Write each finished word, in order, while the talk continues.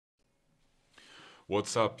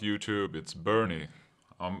What's up YouTube, it's Bernie.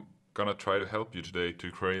 I'm gonna try to help you today to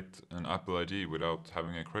create an Apple ID without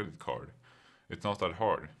having a credit card. It's not that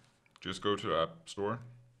hard. Just go to the App Store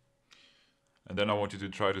and then I want you to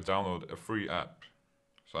try to download a free app.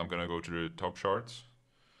 So I'm gonna go to the top charts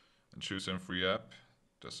and choose a free app.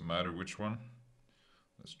 Doesn't matter which one.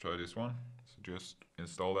 Let's try this one. So just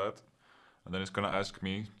install that. And then it's gonna ask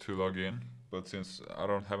me to log in. But since I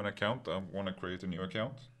don't have an account, I wanna create a new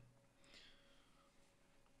account.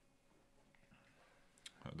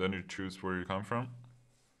 Then you choose where you come from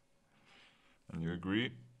and you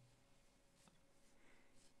agree,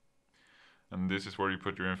 and this is where you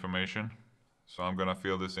put your information. So I'm gonna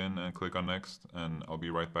fill this in and click on next, and I'll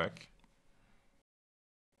be right back.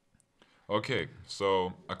 Okay,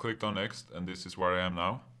 so I clicked on next and this is where I am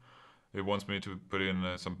now. It wants me to put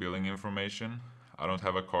in some billing information. I don't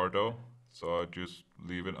have a card though, so I just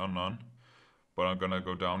leave it on none. But I'm gonna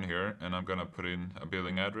go down here and I'm gonna put in a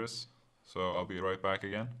billing address. So I'll be right back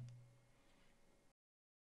again.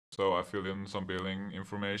 So I filled in some billing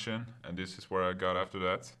information and this is where I got after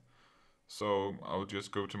that. So I'll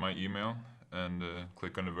just go to my email and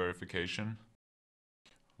click on the verification.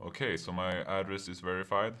 Okay, so my address is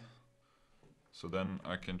verified. So then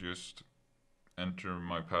I can just enter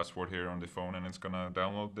my password here on the phone and it's gonna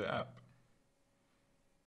download the app.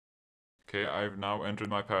 Okay, I've now entered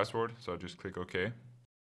my password, so I just click OK.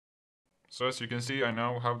 So as you can see, I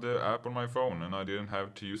now have the app on my phone and I didn't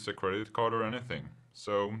have to use a credit card or anything.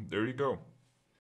 So there you go.